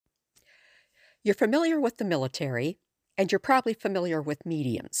You're familiar with the military, and you're probably familiar with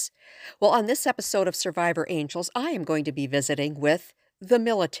mediums. Well, on this episode of Survivor Angels, I am going to be visiting with the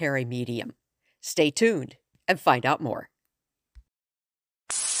military medium. Stay tuned and find out more.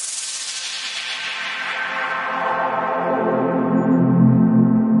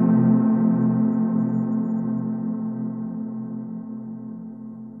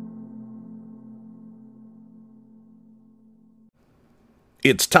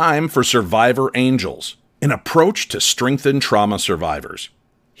 It's time for Survivor Angels, an approach to strengthen trauma survivors.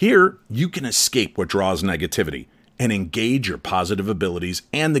 Here, you can escape what draws negativity and engage your positive abilities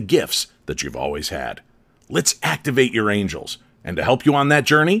and the gifts that you've always had. Let's activate your angels. And to help you on that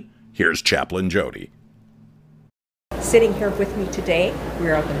journey, here's Chaplain Jody. Sitting here with me today,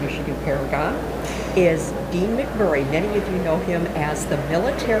 we're at the Michigan Paragon, is Dean McMurray. Many of you know him as the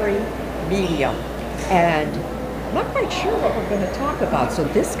military medium. And I'm not quite sure what we're going to talk about, so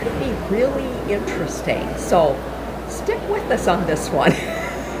this could be really interesting. So stick with us on this one.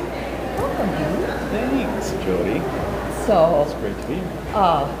 Welcome, Dean. Thanks, Jody. So It's great to be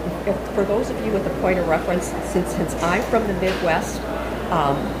here. for those of you with a point of reference, since I'm from the Midwest,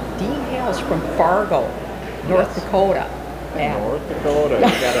 Dean hails from Fargo, North Yes. Dakota. And North Dakota.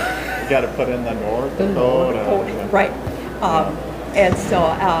 You gotta put in the North the North Dakota. Dakota, right. And so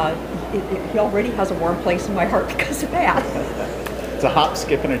he already has a warm place in my heart because of that. It's a hop,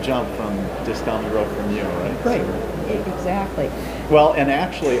 skip, and a jump from just down the road from you, right? Right, So, exactly. well, and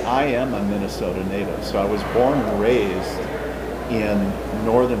actually, I am a Minnesota native, so I was born and raised in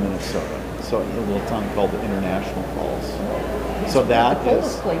northern Minnesota, so in a little town called International Falls. So that the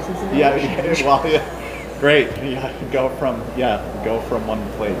coldest is, places in the yeah, nation. well, yeah, great. Yeah, go from one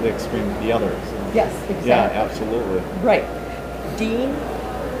place, the extreme to the other. So, Yes, exactly. yeah, absolutely. Right. Dean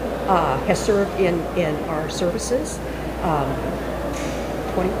has served in our services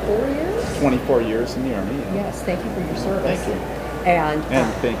 24 years? 24 years in the Army. Yeah. Yes, thank you for your service. Thank you. And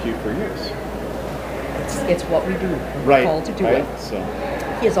And thank you for yours. it's what we do. We're Right. called to do right. it. So,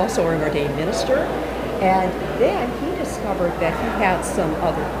 He is also an ordained minister, and then he discovered that he had some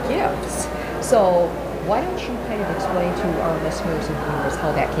other gifts. So why don't you kind of explain to our listeners and viewers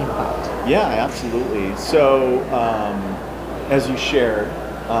how that came about? yeah, absolutely. So, as you shared,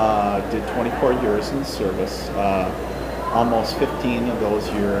 did 24 years in service. Almost 15 of those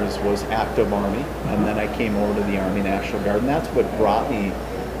years was active Army, and then I came over to the Army National Guard, and that's what brought me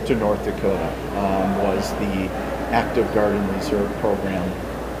to North Dakota, was the Active Guard and Reserve program.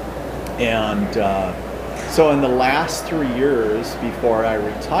 And so in the last 3 years before I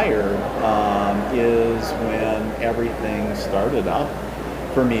retired is when everything started up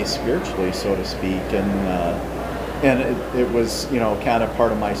for me spiritually, so to speak, and it was, kind of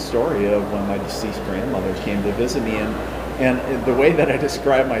part of my story of when my deceased grandmother came to visit me, and the way that I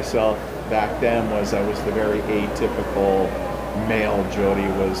described myself back then was I was the very atypical male. Jody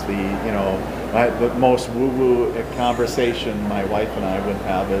was the most woo-woo conversation my wife and I would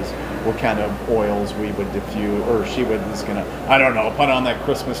have is what kind of oils we would diffuse, or she was gonna, I don't know, put on that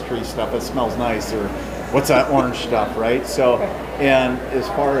Christmas tree stuff, it smells nice, or what's that orange stuff, right? So, and as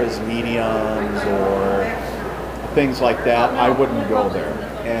far as mediums or things like that, I wouldn't go there,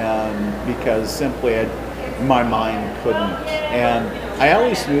 and because simply my mind couldn't. And I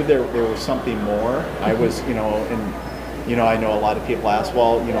always knew there was something more. I was, I know a lot of people ask,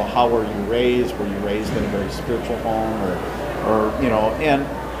 well, how were you raised? Were you raised in a very spiritual home, or and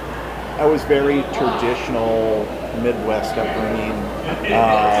I was very traditional Midwest upbringing.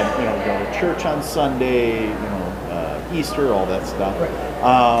 Go to church on Sunday, Easter, all that stuff.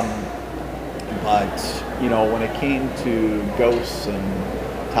 But when it came to ghosts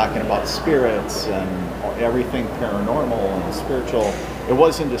and talking about spirits and everything paranormal and spiritual, it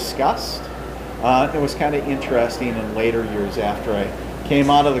wasn't discussed. It was kind of interesting in later years after I came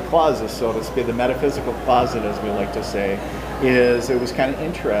out of the closet, so to speak, the metaphysical closet, as we like to say, it was kind of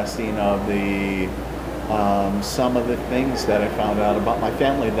interesting of the some of the things that I found out about my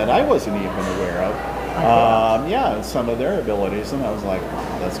family that I wasn't even aware of. And some of their abilities, and I was like,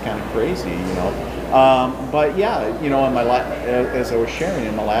 wow, that's kind of crazy, But yeah, in as I was sharing,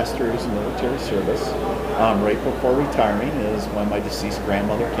 in my last 3 years of military service, right before retiring is when my deceased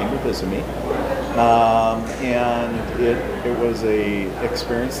grandmother came to visit me, and it was a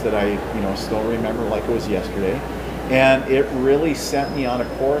experience that I still remember like it was yesterday, and it really set me on a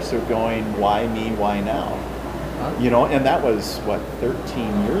course of going, why me, why now? And that was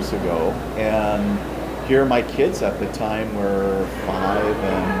 13 years ago, and here my kids at the time were 5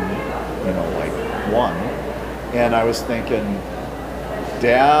 and like 1, and I was thinking,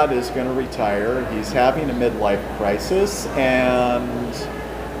 Dad is going to retire, he's having a midlife crisis, and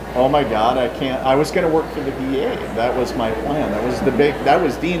Oh my God, I can't. I was going to work for the VA. That was my plan. That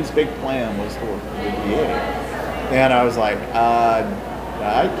was Dean's big plan, was to work for the VA. And I was like,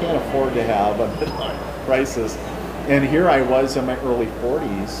 I can't afford to have a midlife crisis. And here I was in my early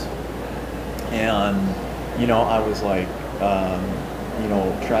 40s, and I was like,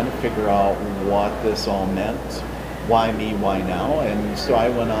 trying to figure out what this all meant. Why me? Why now? And so I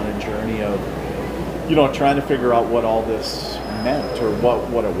went on a journey of, trying to figure out what all this meant, or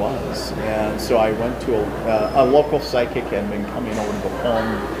what it was. And so I went to a local psychic, had been coming over to the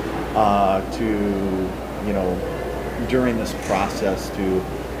home during this process to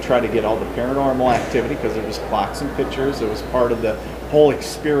try to get all the paranormal activity, because it was clocks and pictures. It was part of the whole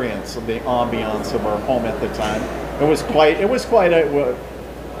experience of the ambiance of our home at the time. It was quite a,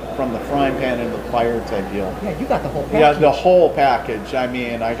 from the frying pan into the fire type deal. Yeah, you got the whole package. Yeah, the whole package. I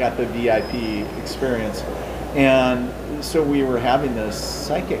mean, I got the VIP experience. And so we were having this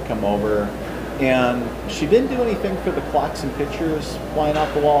psychic come over, and she didn't do anything for the clocks and pictures flying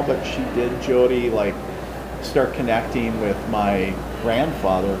off the wall, but she did, Jody, start connecting with my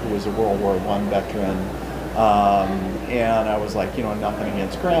grandfather, who was a World War I veteran. And I was like, nothing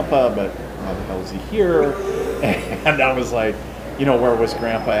against Grandpa, but how the hell is he here? And I was like, where was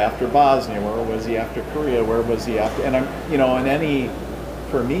Grandpa after Bosnia? Where was he after Korea? Where was he after? And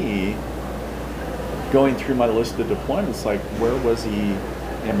for me, going through my list of deployments, where was he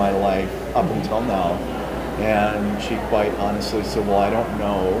in my life up until now? And she quite honestly said, well, I don't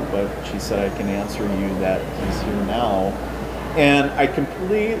know, but she said, I can answer you that he's here now. And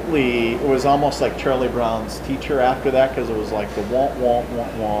it was almost like Charlie Brown's teacher after that, because it was like the wah, wah, wah,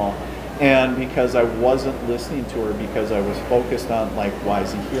 wah. And because I wasn't listening to her, because I was focused on, why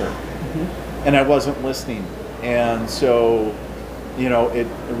is he here? Mm-hmm. And I wasn't listening. And so, it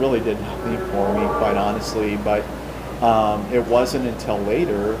really did nothing for me, quite honestly. But it wasn't until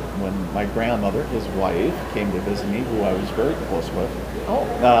later, when my grandmother, his wife, came to visit me, who I was very close with,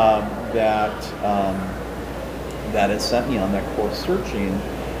 that it sent me on that course searching.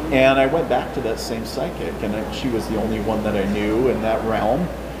 And I went back to that same psychic, and she was the only one that I knew in that realm.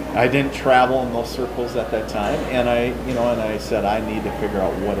 I didn't travel in those circles at that time, and I said, I need to figure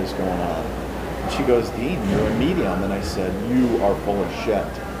out what is going on. And she goes, Dean, you're a medium. And I said, you are full of shit.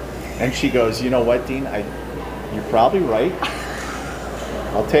 And she goes, you know what, Dean, you're probably right.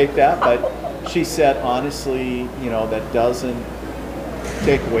 I'll take that. But she said, honestly, that doesn't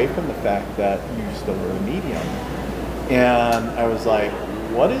take away from the fact that you still are a medium. And I was like,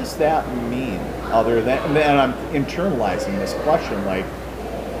 what does that mean? Other than, and I'm internalizing this question,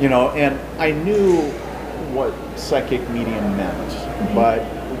 and I knew what psychic medium meant, but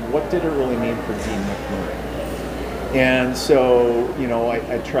what did it really mean for Dean McMurray? And so,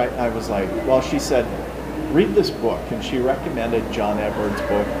 I was like, well, she said, read this book. And she recommended John Edwards'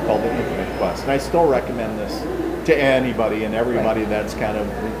 book called The Infinite Quest. And I still recommend this to anybody and everybody that's kind of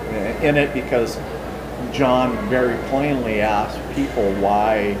in it, because John very plainly asks people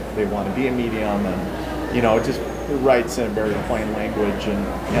why they want to be a medium, and just writes in a very plain language. And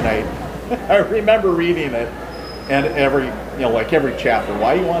I remember reading it, and every chapter,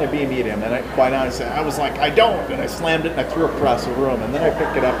 why you want to be a medium? And quite honestly, I was like, I don't. And I slammed it and I threw it across the room. And then I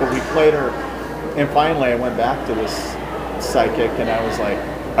picked it up a week later, and finally I went back to this psychic, and I was like,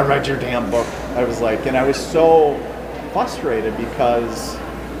 I read your damn book. I was like, and I was so frustrated because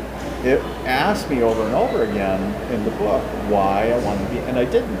it asked me over and over again in the book why I wanted to be, and I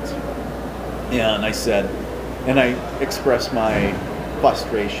didn't. And I said, and I expressed my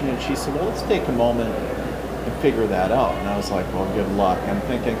frustration, and she said, well, let's take a moment and figure that out. And I was like, well, good luck. I'm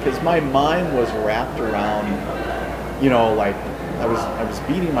thinking, because my mind was wrapped around, I was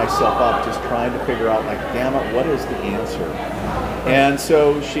beating myself up just trying to figure out, damn it, what is the answer? And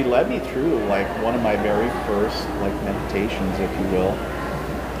so she led me through one of my very first meditations, if you will,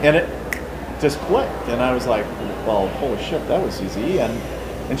 and it just clicked. And I was like, well, holy shit, that was easy.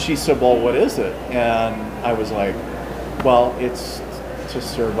 And she said, well, what is it? And I was like, well, it's to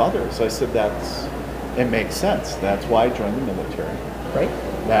serve others. I said, it makes sense. That's why I joined the military. Right.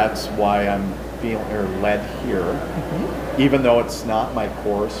 That's why I'm led here, even though it's not my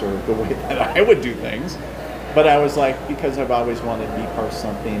course or the way that I would do things. But I was like, because I've always wanted to be part of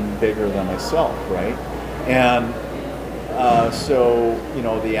something bigger than myself, right? And so,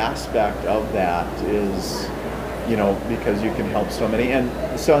 the aspect of that is, because you can help so many. And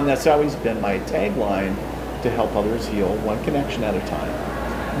that's always been my tagline, to help others heal one connection at a time.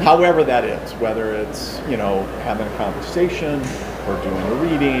 However that is, whether it's, having a conversation or doing a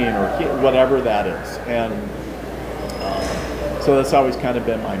reading or whatever that is. And so that's always kind of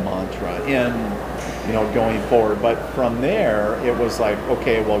been my mantra. And going forward. But from there, it was like,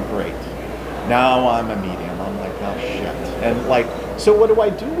 okay, well, great. Now I'm a medium. I'm like, oh shit. And like, so what do I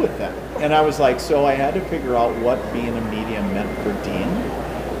do with that? And I was like, so I had to figure out what being a medium meant for Dean.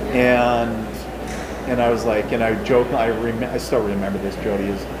 And I was like, and I joke, I still remember this, Jody,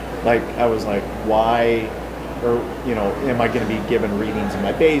 is like, I was like, why, or, am I going to be given readings in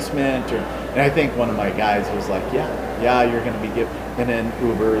my basement? And I think one of my guys was like, yeah, you're going to be given, and in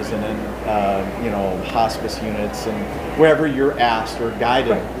Ubers and in, hospice units and wherever you're asked or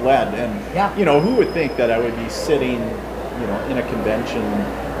guided, led. And, who would think that I would be sitting, in a convention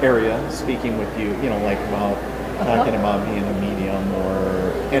area speaking with you, like about talking about being a medium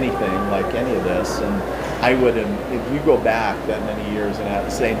or anything like any of this. And I would have, if you go back that many years and have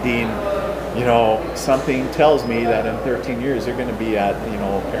to say, Dean, something tells me that in 13 years you're going to be at,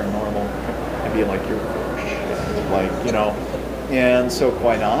 paranormal. I'd be like, you're full of shit. Like, and so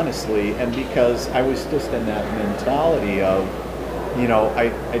quite honestly, and because I was just in that mentality of,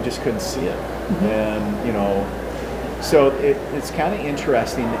 I just couldn't see it. And, so it's kind of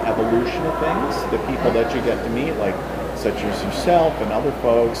interesting, the evolution of things, the people that you get to meet, like such as yourself and other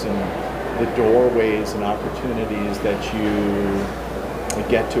folks, and the doorways and opportunities that you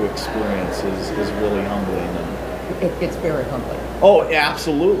get to experience is really humbling. And it's very humbling. Oh,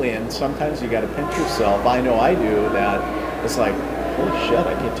 absolutely. And sometimes you got to pinch yourself. I know I do that. It's like, holy shit,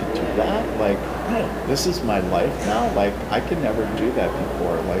 I get to do that? Like, this is my life now? Like, I could never do that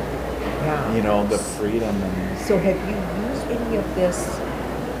before. Like, the freedom. And so have you used any of this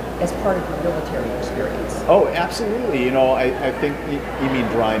as part of your military experience? Oh, absolutely. I think you mean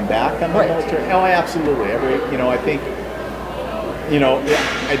drawing back on the military? Oh, absolutely. I think,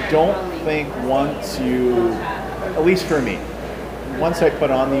 I don't think once you, at least for me, once I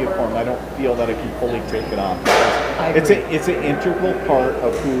put on the uniform, I don't feel that I can fully take it off. It's an integral part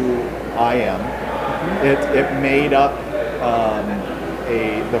of who I am. It made up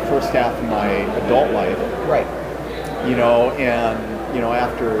the first half of my adult life. Right. And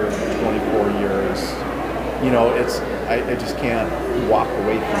after 24 years, I just can't walk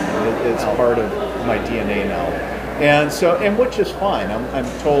away from it. It's part of my DNA now. And so, and which is fine. I'm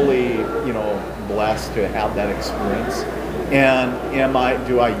totally, blessed to have that experience. And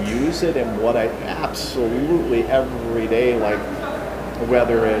do I use it in what I absolutely every day, like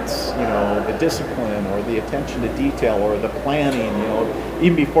whether it's, the discipline or the attention to detail or the planning,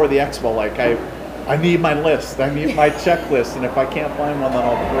 even before the expo, like I need my list, I need my checklist, and if I can't find one, then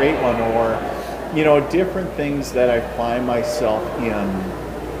I'll create one, or, different things that I find myself in.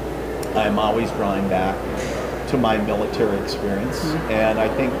 I'm always drawing back to my military experience, and I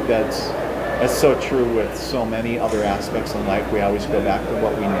think that's so true with so many other aspects in life. We always go back to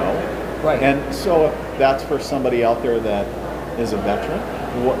what we know. Right. And so if that's for somebody out there that is a veteran,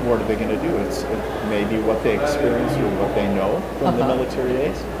 what are they going to do? It's maybe what they experience or what they know from the military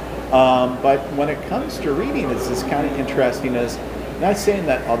days. But when it comes to reading, it's just kind of interesting. As not saying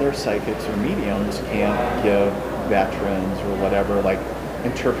that other psychics or mediums can't give veterans or whatever like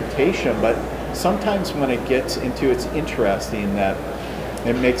interpretation, but sometimes when it gets into, it's interesting that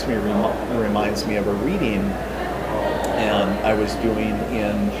it makes me reminds me of a reading, and I was doing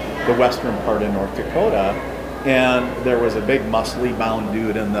in the western part of North Dakota. And there was a big muscly bound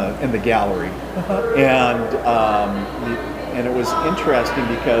dude in the gallery, and it was interesting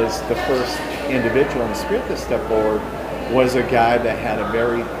because the first individual in the spirit that stepped forward was a guy that had a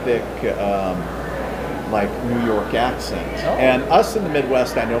very thick, like New York accent. And us in the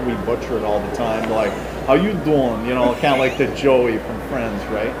Midwest, I know we butcher it all the time, like, how you doing? Kind of like the Joey from Friends,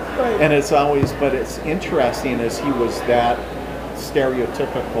 right? And it's always, but it's interesting as he was that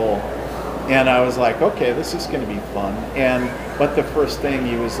stereotypical. And I was like, okay, this is going to be fun. But the first thing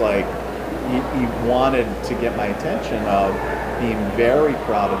he was like, he wanted to get my attention of being very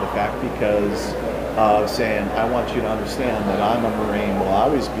proud of the fact, because saying, I want you to understand that I'm a Marine, will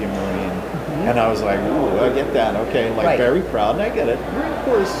always be a Marine. And I was like, ooh, I get that. Okay, like very proud, and I get it. Marine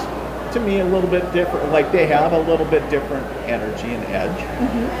Corps is, to me, a little bit different. Like they have a little bit different energy and edge.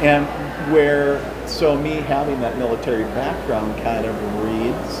 And so me having that military background kind of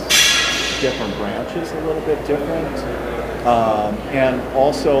reads different branches a little bit different, and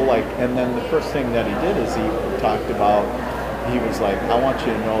also like, and then the first thing that he did is he talked about, he was like, I want you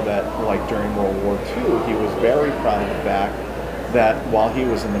to know that like during World War II, he was very proud of the fact that while he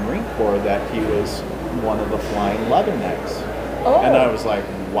was in the Marine Corps, that he was one of the flying Leathernecks. And I was like,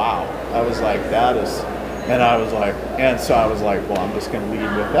 wow. I was like, that is, and so I was like, well, I'm just going to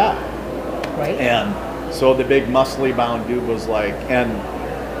lead with that. Right. And so the big muscly bound dude was like, and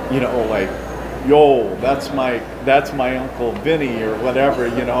like yo, that's my Uncle Vinny or whatever,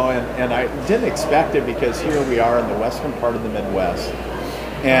 you know, and I didn't expect it because here we are in the western part of the Midwest,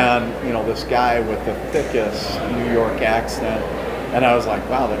 and you know, this guy with the thickest New York accent, and I was like,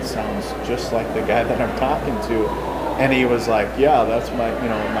 wow, that sounds just like the guy that I'm talking to. And he was like, yeah, that's my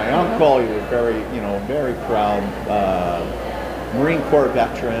uncle. He was very proud Marine Corps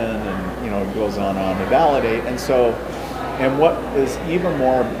veteran, and goes on to validate. And so, and what is even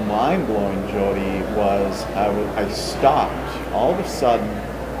more mind-blowing, Jody, was I stopped all of a sudden,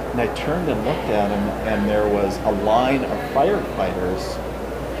 and I turned and looked at him, and there was a line of firefighters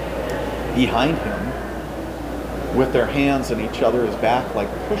behind him with their hands on each other's back, like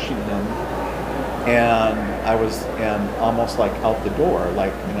pushing him. And I was almost like out the door, and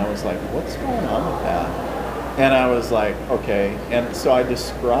I was like, what's going on with that? And I was like, okay. And so I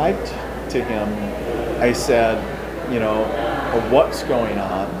described to him, I said, what's going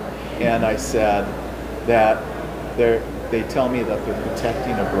on? And I said that they tell me that they're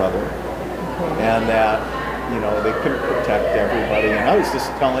protecting a brother, and that they couldn't protect everybody. And I was just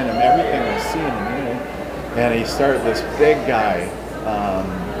telling him everything I was seeing and hearing. And he started, this big guy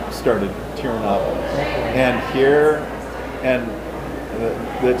started tearing up, and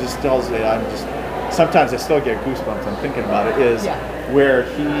that just tells me, sometimes I still get goosebumps. I'm thinking about it. Is where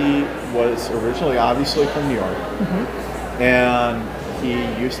he was originally, obviously from New York, and he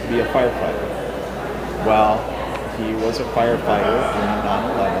used to be a firefighter. Well, he was a firefighter during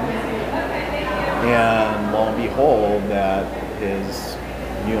 9/11, and lo and behold, that his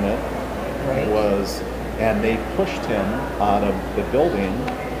unit was, and they pushed him out of the building.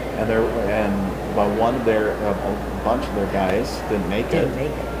 A bunch of their guys didn't make it.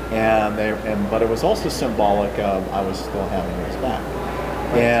 But it was also symbolic of I was still having his back.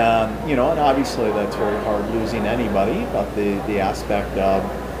 And and obviously that's very hard losing anybody, but the aspect of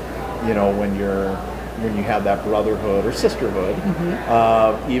when you have that brotherhood or sisterhood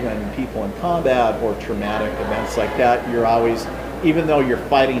of even people in combat or traumatic events like that, you're always, even though you're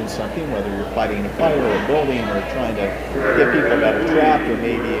fighting something, whether you're fighting a fire or a building or trying to get people that are trapped or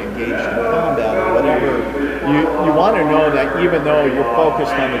maybe engaged in combat or whatever, you want to know that even though you're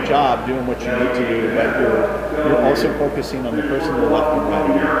focused on the job, doing what you need to do, but you're also focusing on the person to the left and right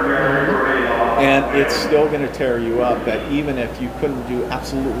of you. And it's still going to tear you up, that even if you couldn't do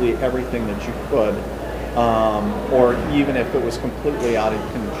absolutely everything that you could, or even if it was completely out of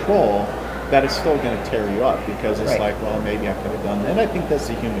control, that is still going to tear you up, because it's like, well, maybe I could have done that. And I think that's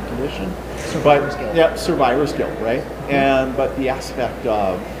the human condition. Survivor's guilt. Yeah, survivor's guilt, right? But the aspect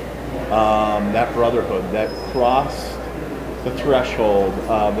of that brotherhood that crossed the threshold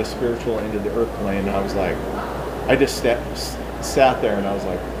of the spiritual into the earth plane, I was like, I just sat there and I was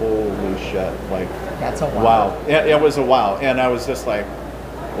like, holy shit! Like, that's a wow. Wow. It was a wow, and I was just like,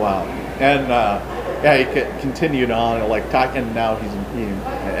 wow. And he continued on, like talking. Now he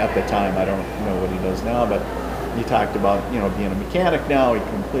at the time, I don't know what he does now, but he talked about being a mechanic now. He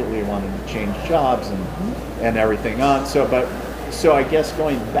completely wanted to change jobs and everything on. So I guess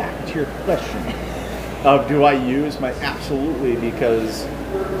going back to your question of do I use my, absolutely, because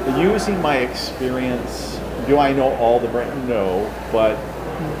using my experience, do I know all the brand? No, but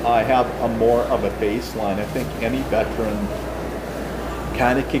I have a more of a baseline. I think any veteran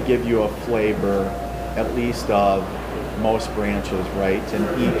kind of could give you a flavor, at least of most branches, right? And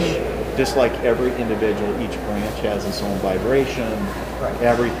each, just like every individual, each branch has its own vibration. Right.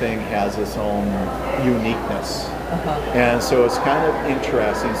 Everything has its own uniqueness. And so it's kind of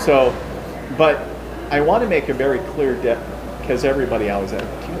interesting. So, but I want to make a very clear because everybody always asks,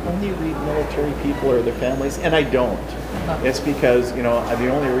 do you only read military people or their families? And I don't. It's because, the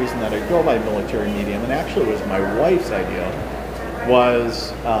only reason that I go by military medium, and actually it was my wife's idea,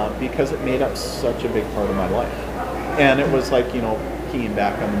 was because it made up such a big part of my life. And it was like, keying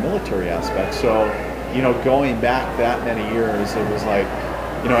back on the military aspect. So, going back that many years, it was like,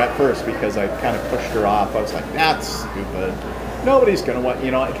 at first, because I kind of pushed her off, I was like, that's stupid. Nobody's going to want,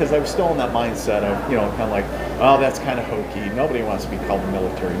 because I was still in that mindset of, kind of like, oh, that's kind of hokey. Nobody wants to be called a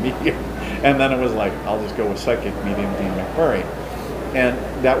military medium. And then it was like, I'll just go with psychic medium Dean McMurray. And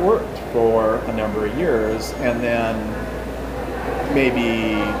that worked for a number of years. And then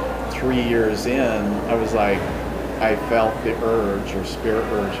maybe 3 years in, I was like, I felt the urge, or spirit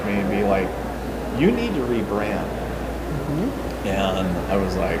urge, maybe like, you need to rebrand. And I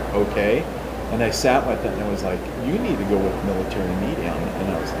was like, okay. And I sat with it and I was like, you need to go with military medium.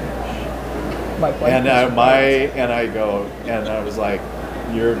 And I was like, and I was like,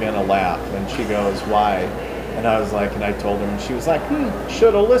 you're gonna laugh. And she goes, why? And I was like, and I told her, and she was like,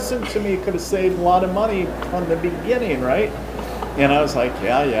 should have listened to me, could have saved a lot of money from the beginning, right? And I was like,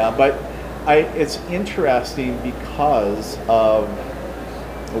 yeah, but It's interesting because of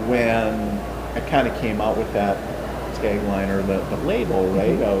when I kind of came out with that tagline or the label,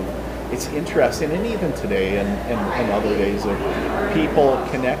 right? Of it's interesting, and even today and other days, of people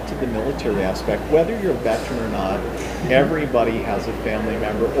connect to the military aspect, whether you're a veteran or not. Everybody has a family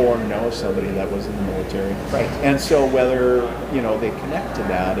member or knows somebody that was in the military, Right. and so whether they connect to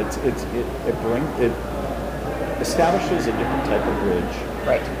that, it establishes a different type of bridge.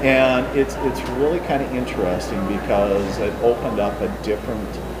 Right. And it's really kind of interesting because it opened up a different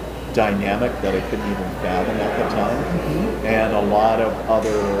dynamic that I couldn't even fathom at the time, and a lot of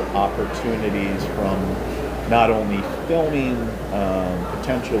other opportunities from not only filming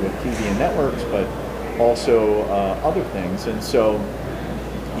potential with TV and networks, but also other things. And so,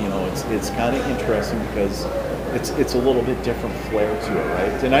 it's kind of interesting because it's a little bit different flair to it,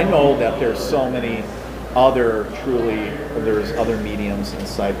 right? And I know that there's so many there's other mediums and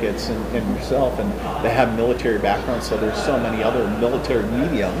psychics and yourself, and they have military backgrounds, so there's so many other military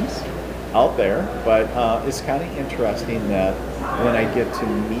mediums out there, but it's kind of interesting that when I get to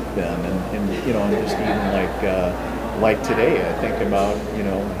meet them and just even like today, I think about,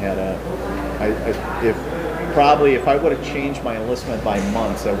 if I would have changed my enlistment by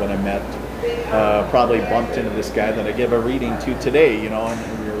months, I would have met, probably bumped into this guy that I give a reading to today,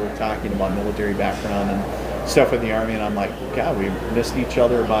 and we were talking about military background and stuff in the Army, and I'm like, God, we missed each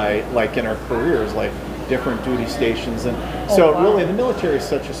other by, like, in our careers, like, different duty stations. And so wow. Really, the military is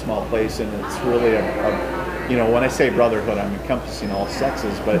such a small place, and it's really when I say brotherhood, I'm encompassing all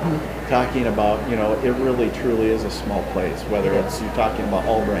sexes, but talking about, it really truly is a small place, whether it's you're talking about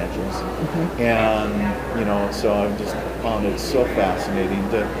all branches. And, so I've just found it so fascinating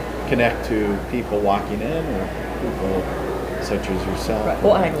to connect to people walking in or people such as yourself. Right.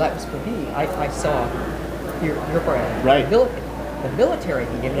 Well, and that was for me. I saw your brand. Right. The military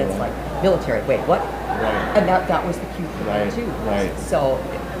medium, and it's like, military, wait, what? Right. And that was the cue for me, Right, too. right. So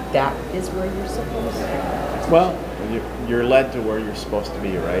that is where you're supposed to be. Well, you're led to where you're supposed to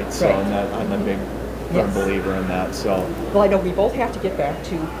be, right? So Right. I'm a big firm Yes. believer in that. So Well, I know we both have to get back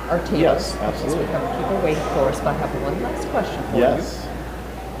to our tables. Yes, absolutely. Because we have people waiting for us, but I have one last question for yes.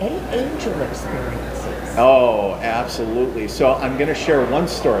 you. Any angel experiences? Oh, absolutely. So I'm going to share one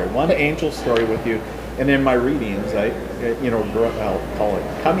story, one angel story with you. And in my readings, I'll call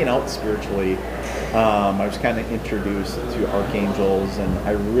it coming out spiritually. I was kind of introduced to archangels, and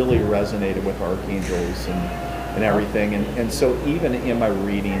I really resonated with archangels and everything. And so even in my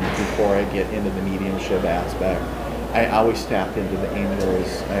readings, before I get into the mediumship aspect, I always tap into the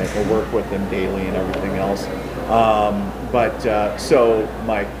angels. I work with them daily and everything else. So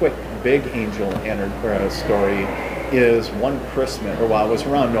my quick big angel story is one Christmas, it was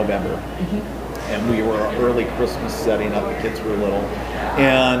around November. And we were early Christmas setting up, the kids were little.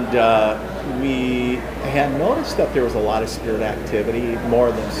 And we had noticed that there was a lot of spirit activity,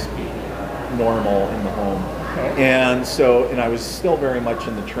 more than normal in the home. Okay. And I was still very much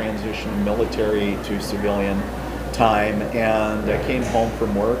in the transition of military to civilian time. And I came home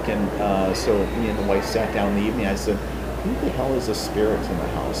from work, and so me and the wife sat down in the evening. I said, who the hell is a spirit in the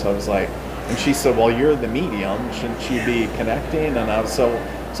house? I was like, and she said, well, you're the medium. Shouldn't you be connecting? And I was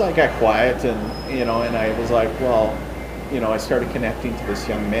so I got quiet, and and I was like, well, I started connecting to this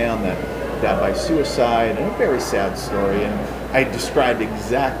young man that died by suicide, and a very sad story. And I described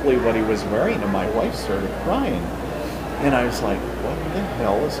exactly what he was wearing, and my wife started crying. And I was like, what the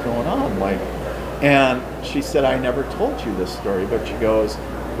hell is going on? And she said, I never told you this story, but she goes,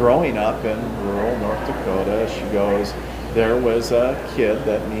 growing up in rural North Dakota, she goes, there was a kid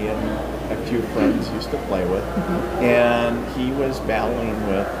that me and a few friends used to play with, and he was battling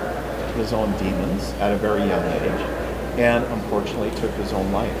with his own demons at a very young age, and unfortunately took his own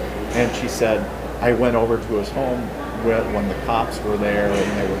life. And she said, I went over to his home when the cops were there,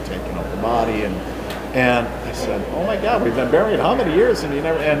 and they were taking out the body, and I said, oh my God, we've been buried how many years, and you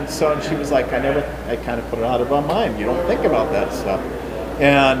never. And she was like, I kind of put it out of my mind. You don't think about that stuff.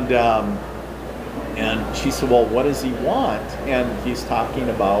 And she said, well, what does he want? And he's talking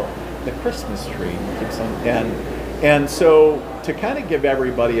about the Christmas tree. And so to kind of give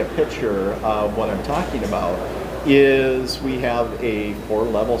everybody a picture of what I'm talking about is we have a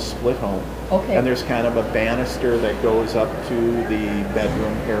 4-level split home. Okay. And there's kind of a banister that goes up to the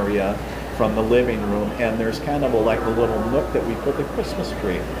bedroom area from the living room, and there's kind of a little nook that we put the Christmas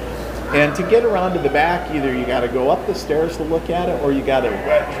tree. And to get around to the back, either you got to go up the stairs to look at it, or you got to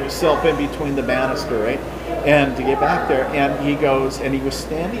wedge yourself in between the banister, right? And to get back there, and he goes, and he was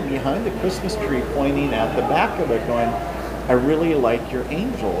standing behind the Christmas tree, pointing at the back of it, going, I really like your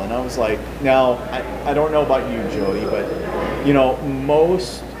angel. And I was like, now, I don't know about you, Jody, but,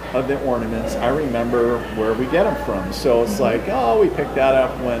 most of the ornaments, I remember where we get them from. So it's like, oh, we picked that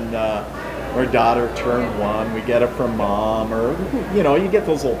up when our daughter turned 1. We get it from mom, or you get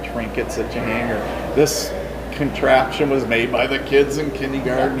those little trinkets that you hang, or this contraption was made by the kids in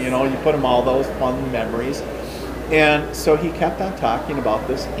kindergarten. You put them all those fun memories. And so he kept on talking about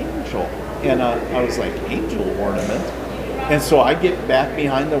this angel, and I was like, angel ornament. And so I get back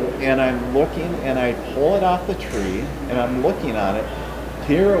behind and I'm looking, and I pull it off the tree, and I'm looking at it.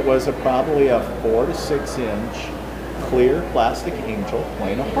 Here it was probably a 4 to 6 inch clear plastic angel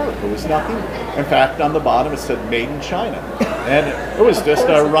playing a harp. It was nothing. In fact, on the bottom it said "Made in China," and it was just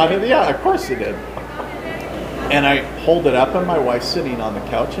a run of of course it did. And I hold it up, and my wife's sitting on the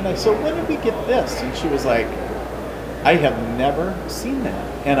couch, and I said, "When did we get this?" And she was like, "I have never seen that."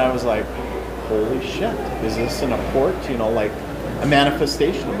 And I was like, holy shit, is this an apport, like a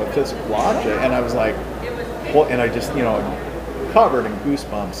manifestation of a physical object? And I was like, and I just, covered in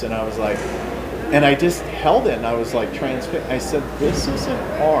goosebumps, and I was like, and I just held it, and I was like I said, this isn't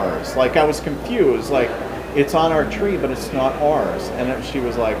ours. Like, I was confused, like, it's on our tree, but it's not ours. And then she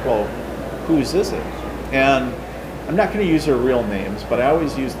was like, well, whose is it? And I'm not going to use their real names, but I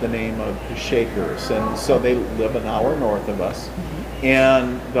always use the name of the Shakers. And so they live an hour north of us.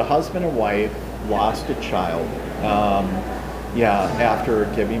 And the husband and wife lost a child, after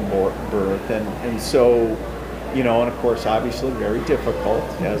giving birth. And so, and of course, obviously very difficult,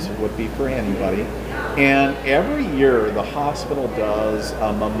 as it would be for anybody. And every year the hospital does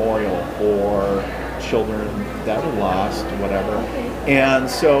a memorial for children that were lost, whatever. And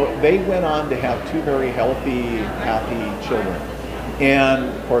so they went on to have 2 very healthy, happy children. And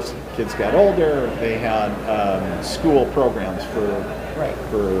of course, kids got older. They had school programs for the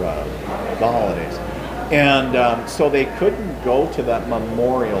holidays, and so they couldn't go to that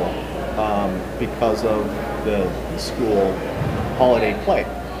memorial because of the school holiday play.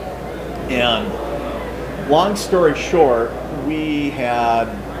 And long story short,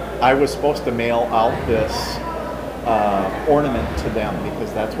 I was supposed to mail out this ornament to them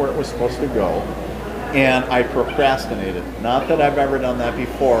because that's where it was supposed to go. And I procrastinated. Not that I've ever done that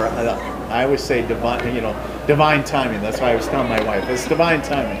before. I always say divine timing. That's why I was telling my wife, it's divine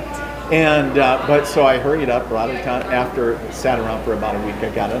timing. And but so I hurried up, brought it down. After it sat around for about a week, I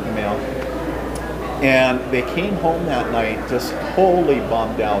got it in the mail. And they came home that night just totally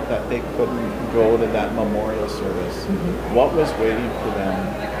bummed out that they couldn't go to that memorial service. What was waiting for them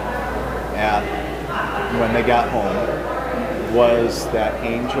when they got home was that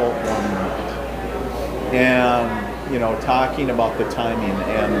angel ornament. And talking about the timing,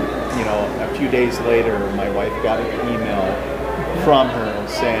 and a few days later my wife got an email from her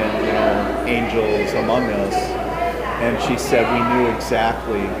saying, angels among us, and she said we knew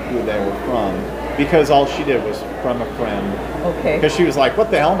exactly who they were from, because all she did was from a friend. Okay. Because she was like, what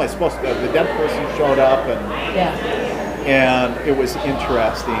the hell am I supposed to do? The dead person showed up, and it was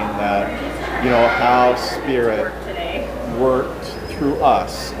interesting that how spirit worked through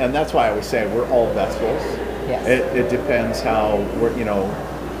us. And that's why I always say we're all vessels. Yes. It depends how we're,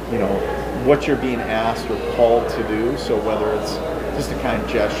 what you're being asked or called to do. So whether it's just a kind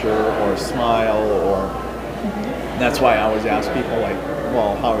gesture or a smile, or that's why I always ask people, like,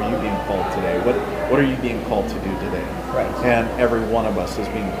 well, how are you being called today? What are you being called to do today? Right. And every one of us is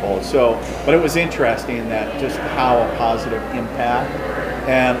being called. So, but it was interesting that just how a positive impact.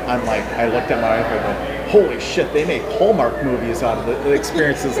 And I'm like, I looked at my wife and I go, holy shit, they make Hallmark movies out of the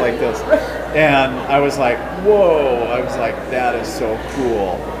experiences like this. And I was like, whoa, I was like, that is so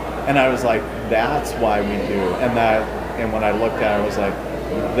cool. And I was like, that's why we do. And when I looked at it, I was like,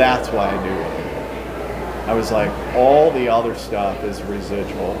 that's why I do it. I was like, all the other stuff is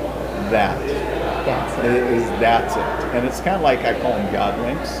residual. That's it. And it's kind of like, I call them God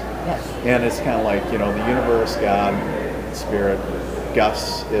winks. Yes. And it's kind of like, the universe, God, Spirit,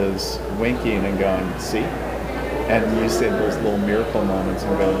 Gus is winking and going, see? And you said those little miracle moments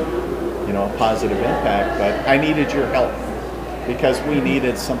and go, positive impact. But I needed your help because we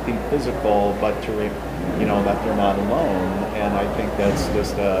needed something physical, but that they're not alone. And I think that's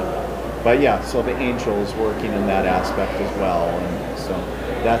just but yeah, so the angel's working in that aspect as well. And so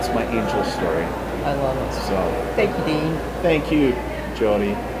that's my angel story. I love it. So thank you, Dean. Thank you,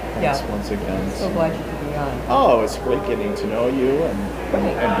 Jody. Thanks once again. So glad you could be on. Oh, it's great getting to know you and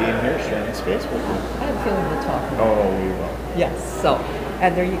being here, sharing space with you. I'm feeling the talk. Oh, we will. Yes. So,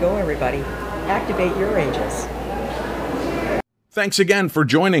 and there you go, everybody. Activate your angels. Thanks again for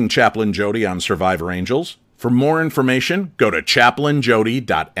joining Chaplain Jody on Survivor Angels. For more information, go to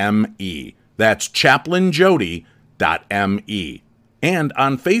chaplainjody.me. That's chaplainjody.me. And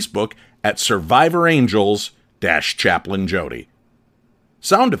on Facebook at Survivor Angels-Chaplain Jody.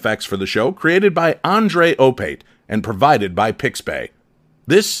 Sound effects for the show created by Andre Opate and provided by Pixbay.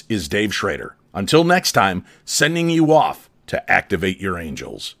 This is Dave Schrader. Until next time, sending you off to activate your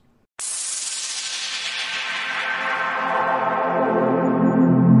angels.